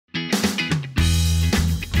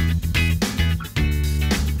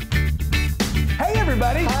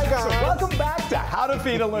to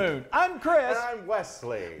feed a loon. I'm Chris. And I'm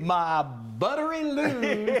Wesley. My buttery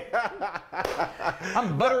loon.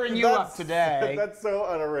 I'm buttering you up today. That's so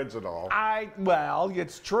unoriginal. Well,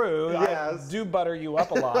 it's true. Yes. I do butter you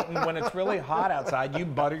up a lot, and when it's really hot outside, you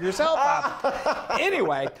butter yourself up.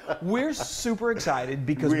 Anyway, we're super excited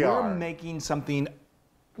because we're making something.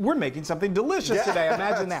 We're making something delicious today.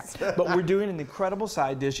 Imagine that. But we're doing an incredible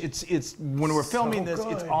side dish. It's when we're filming this,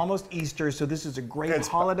 it's almost Easter, so this is a great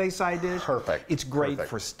holiday side dish. Perfect. It's great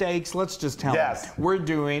for steaks. Let's just tell them. Yes. We're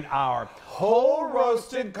doing our Whole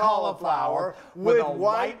roasted cauliflower with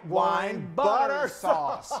white wine butter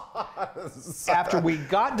sauce. After we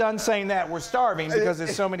got done saying that, we're starving because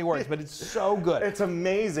there's so many words, but it's so good. It's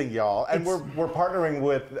amazing, y'all. And we're partnering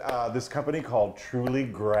with this company called Truly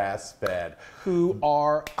Grass-Fed. Who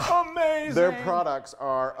are amazing. Their products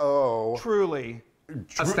are, truly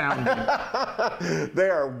astounding. They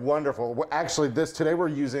are wonderful. Actually, today we're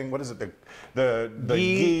using, what is it? The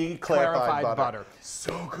ghee clarified butter.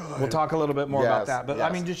 So good. We'll talk a little bit more about that. But I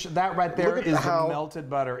mean, just that right there is the melted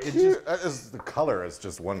butter. The color is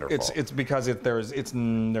just wonderful. It's because there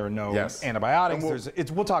are no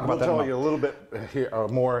antibiotics. We'll talk about that. We'll tell you a little bit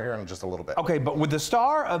more here in just a little bit. Okay, but with the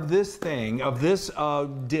star of this thing, of this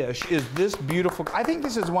dish, is this beautiful. I think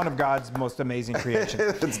this is one of God's most amazing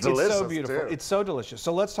creations. It's delicious. It's so beautiful. Too. It's so delicious.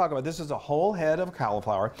 So let's talk about this. Is a whole head of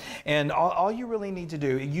cauliflower, and all you really need to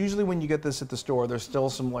do. Usually, when you get this at the store, there's still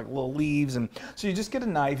some like little leaves, and so you just get a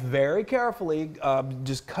knife, very carefully,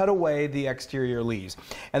 just cut away the exterior leaves,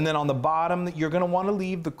 and then on the bottom, you're going to want to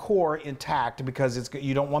leave the core intact because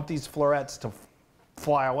you don't want these florets to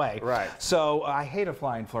fly away. Right. So I hate a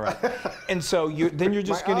flying floret. And so then you're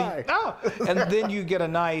just going to, and then you get a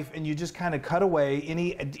knife and you just kind of cut away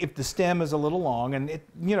if the stem is a little long, and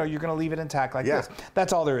you're going to leave it intact like this.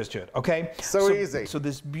 That's all there is to it. Okay. So easy. So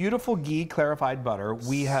this beautiful ghee clarified butter,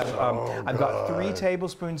 we have. I've got 3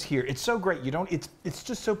 tablespoons here. It's so great. You don't. It's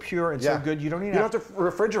just so pure and so good. You don't even. You don't have to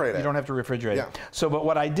refrigerate it. You don't have to refrigerate it. So, but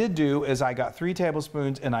what I did do is I got 3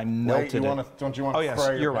 tablespoons and I melted it. Don't you want to? Oh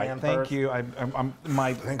yes, you're right. Thank you. I'm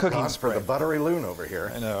my cooking spray. For the buttery loon over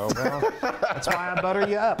here. I know. Well, that's why I butter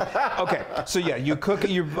you up. Okay, so yeah, you cook it.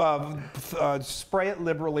 You spray it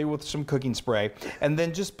liberally with some cooking spray, and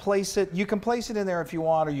then just place it. You can place it in there if you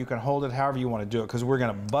want, or you can hold it however you want to do it. Because we're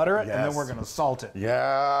going to butter it, and then we're going to salt it.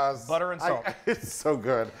 Yes. Butter and salt. It's so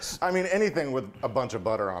good. I mean, anything with a bunch of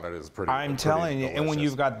butter on it is pretty. I'm telling you, and when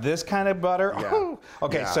you've got this kind of butter,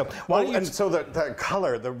 okay. So so the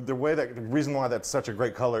color, the reason why that's such a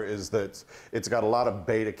great color is that it's got a lot of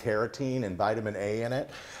beta carotene and vitamin A in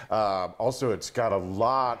it. Also, it's got a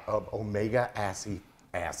lot of omega acid.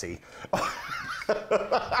 What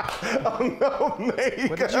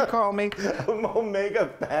did you call me? Omega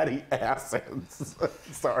fatty acids.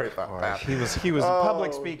 Sorry about that. He was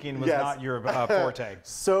public speaking was not your forte.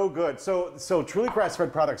 So good. So Truly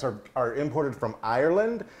Grass-Fed products are imported from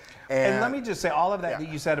Ireland. And let me just say, all of that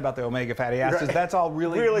you said about the omega fatty acids, that's all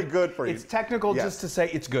really good for you. It's technical just to say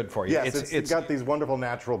it's good for you. Yes, it's got these wonderful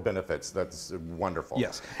natural benefits. That's wonderful.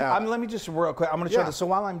 Yes. Let me just real quick, I'm going to show this. So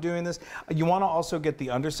while I'm doing this, you want to also get the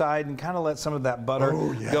underside and kind of let some of that butter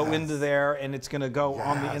go into there, and it's going to go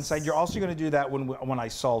on the inside. You're also going to do that when I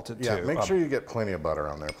salt it too. Make sure you get plenty of butter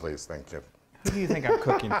on there, please. Thank you. Who do you think I'm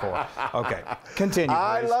cooking for? Okay, continue, please.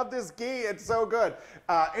 I love this ghee. It's so good.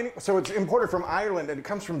 So it's imported from Ireland, and it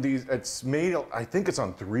comes from it's made, I think it's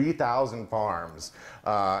on 3,000 farms.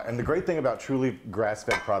 And the great thing about Truly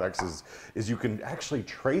Grass-Fed products is you can actually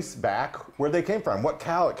trace back where they came from, what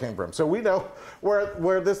cow it came from. So we know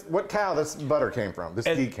what cow this butter came from, this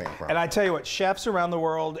ghee came from. And I tell you what, chefs around the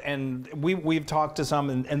world, and we've talked to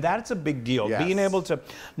some, and that's a big deal. Yes. Being able to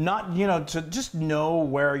to just know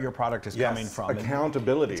where your product is coming from.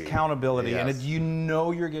 Accountability. It's accountability. And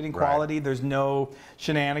you're getting quality. There's no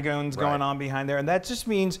shenanigans going on behind there. And that just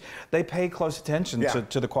means they pay close attention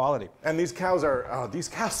to the quality. And these cows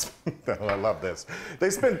I love this. They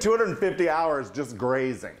spend 250 hours just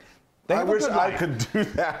grazing. I wish I could do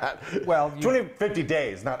that. Well, 250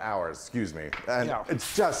 days, not hours, excuse me. And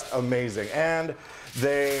it's just amazing. And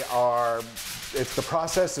the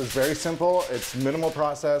process is very simple. It's minimal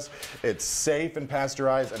process. It's safe and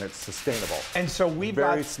pasteurized, and it's sustainable. And so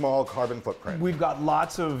very small carbon footprint. We've got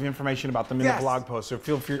lots of information about them in the blog post, so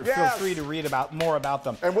feel free to read more about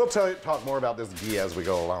them. And we'll talk more about this ghee as we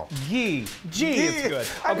go along. Ghee, it's good.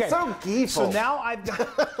 Okay. I'm so ghee-ful. So now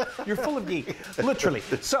you're full of ghee, literally.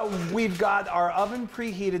 So we've got our oven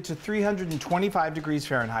preheated to 325 degrees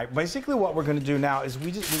Fahrenheit. Basically, what we're going to do now is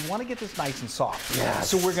we want to get this nice and soft. Yes.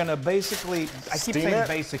 So we're going to basically, I keep Steam saying it?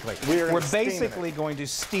 basically, We're we're steam basically it. going to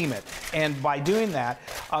steam it. And by doing that,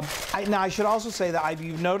 now I should also say that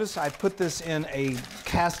you've noticed I put this in a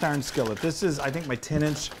cast iron skillet. This is, I think, my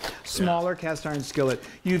 10-inch smaller cast iron skillet.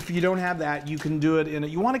 If you don't have that, you can do it in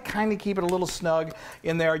you want to kind of keep it a little snug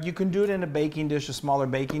in there. You can do it in a baking dish, a smaller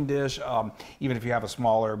baking dish. Even if you have a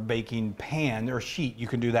smaller baking pan or sheet, you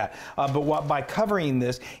can do that. But by covering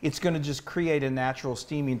this, it's going to just create a natural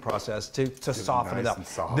steaming process to soften it up.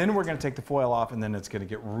 Then we're going to take the foil off, and then it's going to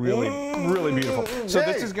get really, really beautiful. So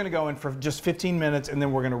this is going to go in for just 15 minutes, and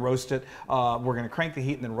then we're going to roast it. We're going to crank the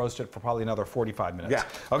heat and then roast it for probably another 45 minutes. Yeah.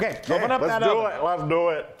 Okay, open up that oven. Let's do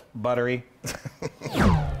it. Buttery.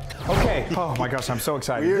 Okay. Oh my gosh, I'm so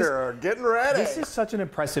excited. We're getting ready. This is such an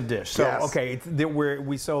impressive dish. So okay,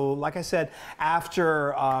 so like I said,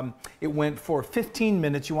 after it went for 15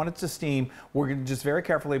 minutes, you want it to steam. We're going to just very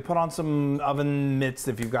carefully put on some oven mitts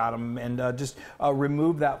if you've got them, and just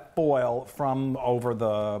remove that foil from over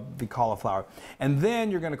the cauliflower. And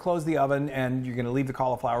then you're going to close the oven, and you're going to leave the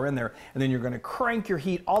cauliflower in there, and then you're going to crank your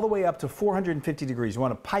heat all the way up to 450 degrees. You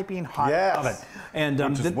want a piping hot oven. And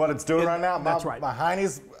which is what it's doing right now. That's right. My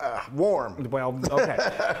hiney's warm. Well, okay.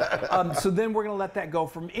 So then we're going to let that go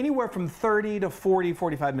from anywhere from 30 to 40,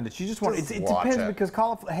 45 minutes. You just want it depends because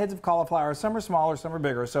heads of cauliflower, some are smaller, some are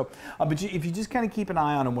bigger. So, but if you just kind of keep an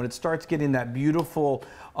eye on them, when it starts getting that beautiful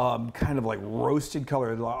kind of like roasted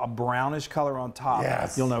color, a brownish color on top,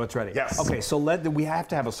 you'll know it's ready. Yes. Okay, so we have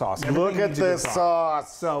to have a sauce. Look at this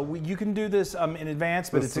sauce. So you can do this in advance,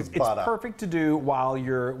 but it's perfect to do while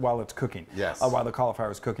it's cooking. Yes. While the cauliflower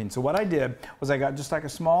is cooking. So what I did was I got just like a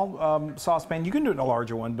small saucepan. You can do it in a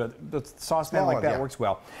larger one, but the saucepan like that works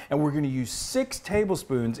well. And we're going to use 6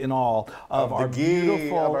 tablespoons in all of our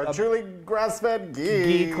beautiful, our truly grass-fed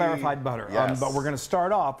ghee clarified butter. Yes. But we're going to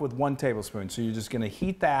start off with 1 tablespoon. So you're just going to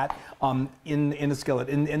heat that in a skillet.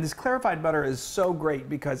 And this clarified butter is so great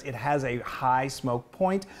because it has a high smoke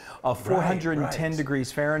point of 410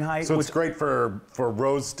 degrees Fahrenheit. So it's great for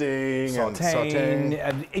roasting sauteing,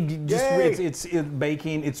 and sauteing. It's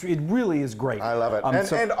baking. It really is great. I love it.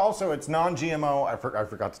 And also it's non-GMO. I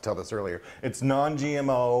forgot to tell this earlier. It's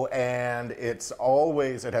non-GMO, and it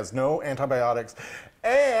has no antibiotics.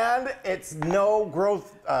 And it's no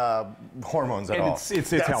growth hormones at all. It's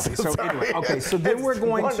healthy. So anyway, okay. So then we're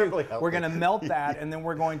going to melt that, and then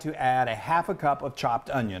we're going to add a ½ cup of chopped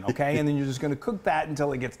onion. Okay, and then you're just going to cook that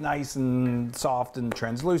until it gets nice and soft and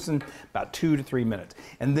translucent, about 2 to 3 minutes.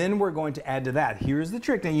 And then we're going to add to that. Here's the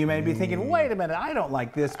trick. Now you may be thinking, wait a minute, I don't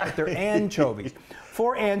like this, but they're anchovies.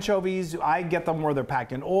 For anchovies, I get them where they're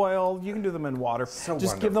packed in oil. You can do them in water.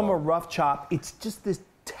 Just give them a rough chop. It's just this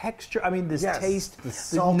texture, this taste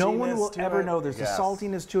that no one will ever know. There's a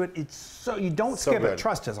saltiness to it. It's so, you don't skip it.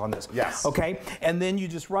 Trust us on this. Yes. Okay? And then you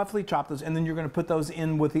just roughly chop those, and then you're going to put those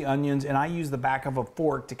in with the onions, and I use the back of a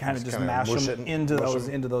fork to kind of just mash them into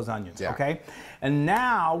those onions. Yeah. Okay? And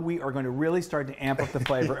now we are going to really start to amp up the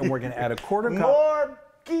flavor, and we're going to add a quarter cup. More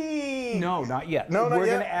ghee. No, not yet. No, not We're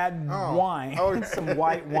yet? going to add wine, some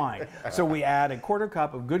white wine. So we add a quarter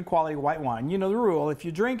cup of good quality white wine. You know the rule. If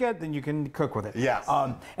you drink it, then you can cook with it. Yes.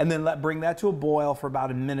 And then bring that to a boil for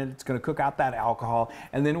about a minute. It's going to cook out that alcohol.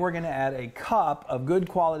 And then we're going to add a cup of good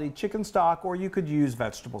quality chicken stock, or you could use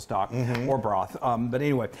vegetable stock or broth. But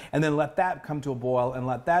anyway, and then let that come to a boil and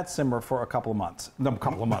let that simmer for a couple of months. No, a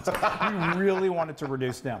couple of months. You really want it to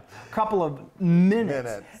reduce down. A couple of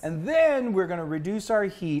minutes. And then we're going to reduce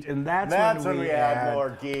our heat, and that's when we add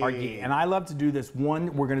more ghee. Our ghee. And I love to do this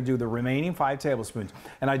we're going to do the remaining 5 tablespoons,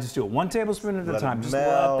 and I just do it 1 tablespoon at a time. Just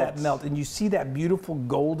let that melt, and you see that beautiful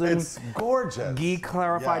golden, it's gorgeous, ghee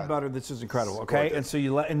clarified butter. This is incredible. Okay, and so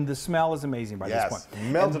and the smell is amazing by this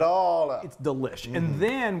point. Melt it all up. It's delish. And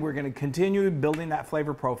then we're going to continue building that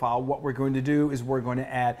flavor profile. What we're going to do is we're going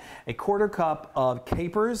to add a quarter cup of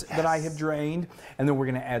capers that I have drained, and then we're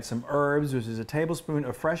going to add some herbs. This is a tablespoon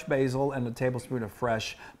of fresh basil and a tablespoon of fresh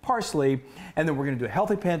parsley, and then we're going to do a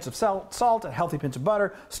healthy pinch of salt, a healthy pinch of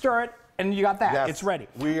butter, stir it, and you got that. Yes, it's ready.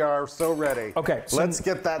 We are so ready. Okay, so let's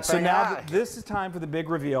get that thing So now out. This is time for the big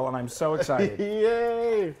reveal, and I'm so excited.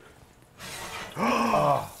 Yay!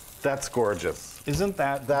 Oh, that's gorgeous. Isn't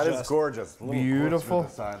that That is gorgeous. Beautiful.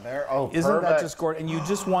 There. Oh, Isn't that just gorgeous? And you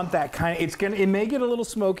just want that kind of. It may get a little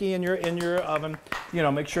smoky in your oven.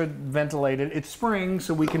 Make sure it's ventilated. It's spring,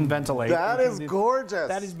 so we can ventilate. That is gorgeous.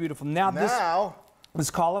 That is beautiful. Now this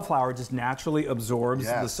cauliflower just naturally absorbs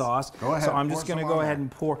the sauce. Go ahead. So I'm just going to go ahead and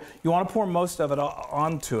pour. You want to pour most of it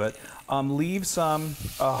onto it. Leave some.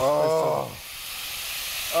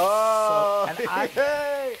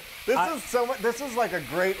 This is like a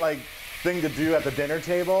great thing to do at the dinner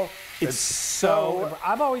table. It's so.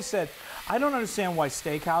 I've always said I don't understand why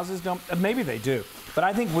steakhouses don't. Maybe they do, but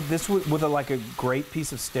I think with this, with like a great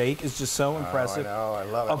piece of steak, is just so impressive. I know, I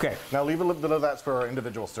love it. Okay, now leave a little bit of that for our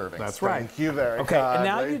individual servings. That's right. Thank you very Okay, and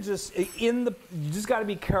now kindly. you just got to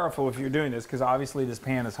be careful if you're doing this because obviously this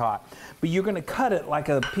pan is hot, but you're going to cut it like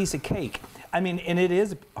a piece of cake. I mean, and it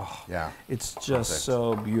is. Oh, yeah. It's just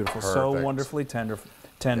so beautiful, so wonderfully tender.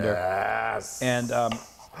 Yes. And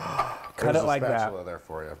cut it like that. There's a spatula there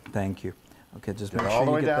for you. Thank you. Okay, just Get make all sure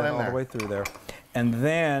the you way get down that in all there. the way through there. And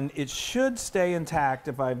then it should stay intact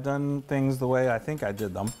if I've done things the way I think I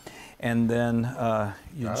did them. And then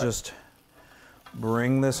you just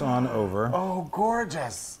bring this on over. Oh,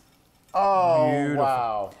 gorgeous. Oh, Beautiful.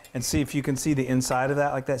 wow. And see if you can see the inside of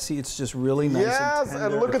that like that. See, it's just really nice Yes, and tender.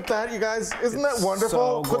 and look at that, you guys. Isn't that It's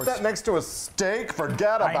wonderful? so Put that gorgeous. next to a steak.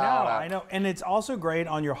 Forget about it. I know. And it's also great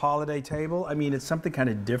on your holiday table. I mean, it's something kind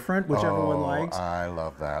of different, which everyone likes. I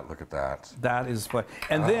love that. Look at that. That is fun.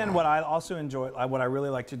 And then what I also enjoy, what I really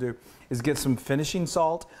like to do, is get some finishing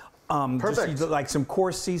salt. Perfect. Just like some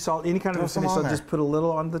coarse sea salt, any kind of some finishing on salt. there. Just put a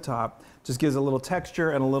little on the top. Just gives a little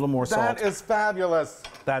texture and a little more salt. That is fabulous.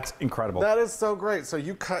 That's incredible. That is so great. So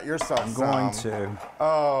you cut yourself I'm going to.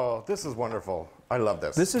 Oh, this is wonderful. I love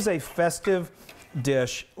this. This is a festive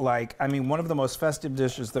dish, I mean, one of the most festive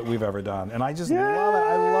dishes that we've ever done. And I just love it.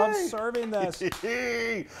 I love serving this.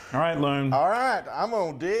 All right, Loon. All right, I'm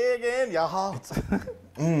going to dig in, y'all.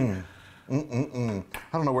 I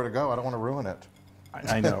don't know where to go. I don't want to ruin it.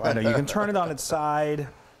 I know. You can turn it on its side.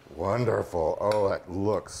 Wonderful. Oh, that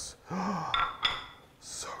looks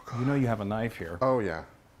so good. You know you have a knife here. Oh, yeah.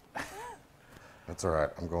 That's all right.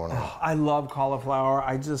 I'm going on. I love cauliflower.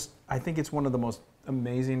 I think it's one of the most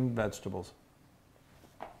amazing vegetables.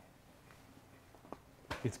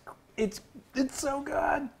 It's so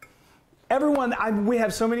good. Everyone, we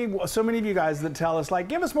have so many of you guys that tell us, like,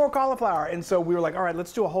 give us more cauliflower. And so we were like, all right,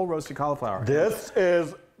 let's do a whole roasted cauliflower. This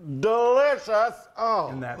is delicious. Oh.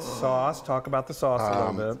 And that sauce, talk about the sauce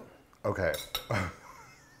a little bit. Okay.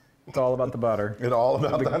 It's all about the butter. It's all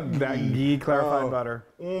about that ghee clarified butter.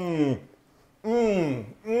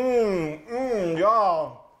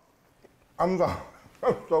 Y'all. I'm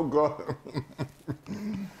so good.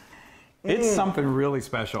 It's something really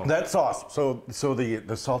special. That sauce, so the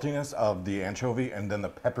saltiness of the anchovy and then the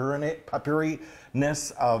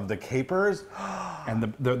pepperiness of the capers.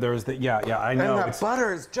 And there's the, I know. And that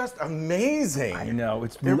butter is just amazing. I know,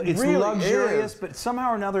 it's really luxurious, is. but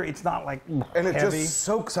somehow or another it's not like And it heavy. just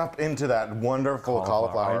soaks up into that wonderful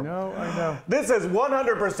cauliflower. I know. This is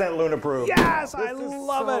 100% Loon approved. Yes, I This is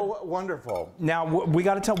love so wonderful. Now we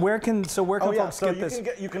got to tell where can folks so get this?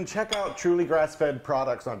 you can check out Truly Grass-Fed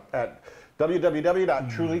products at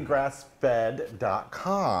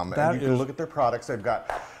www.trulygrassfed.com, and you can look at their products. They've got,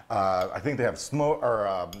 I think they have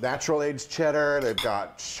natural aged cheddar. They've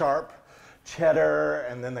got sharp cheddar,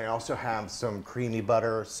 and then they also have some creamy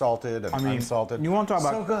butter, salted and unsalted. You want to talk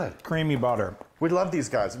about so good creamy butter? We love these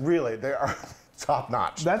guys. Really, they are top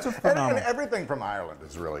notch. That's a phenomenal. And everything from Ireland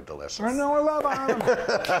is really delicious. I know, I love Ireland.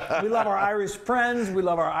 We love our Irish friends. We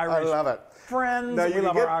love our Irish friends. Now, we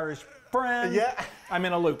love our Irish friends. Yeah. I'm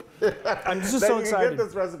in a loop. I'm just Now so you excited. can get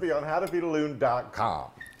this recipe on howtofeedaloon.com.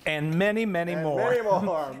 And many more. Many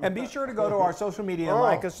more. And be sure to go to our social media and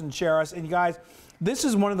like us and share us. And you guys, this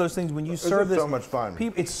is one of those things when you serve this. It's so much fun.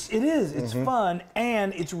 It is. It's fun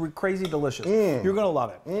and it's crazy delicious. You're gonna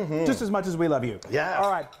love it, just as much as we love you. Yes. All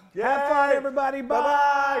right. Yay. Have fun, everybody.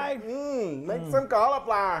 Bye. Bye-bye. Make some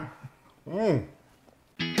cauliflower.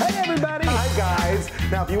 Hey, everybody. Hi, guys.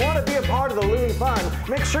 Now, if you want to be a part of the Loon Fun,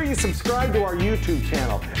 make sure you subscribe to our YouTube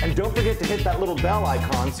channel. And don't forget to hit that little bell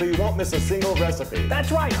icon so you won't miss a single recipe.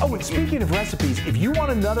 That's right. Oh, and speaking of recipes, if you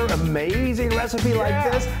want another amazing recipe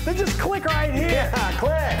like this, then just click right here. Yeah,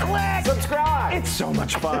 click. Click. Subscribe. It's so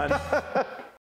much fun.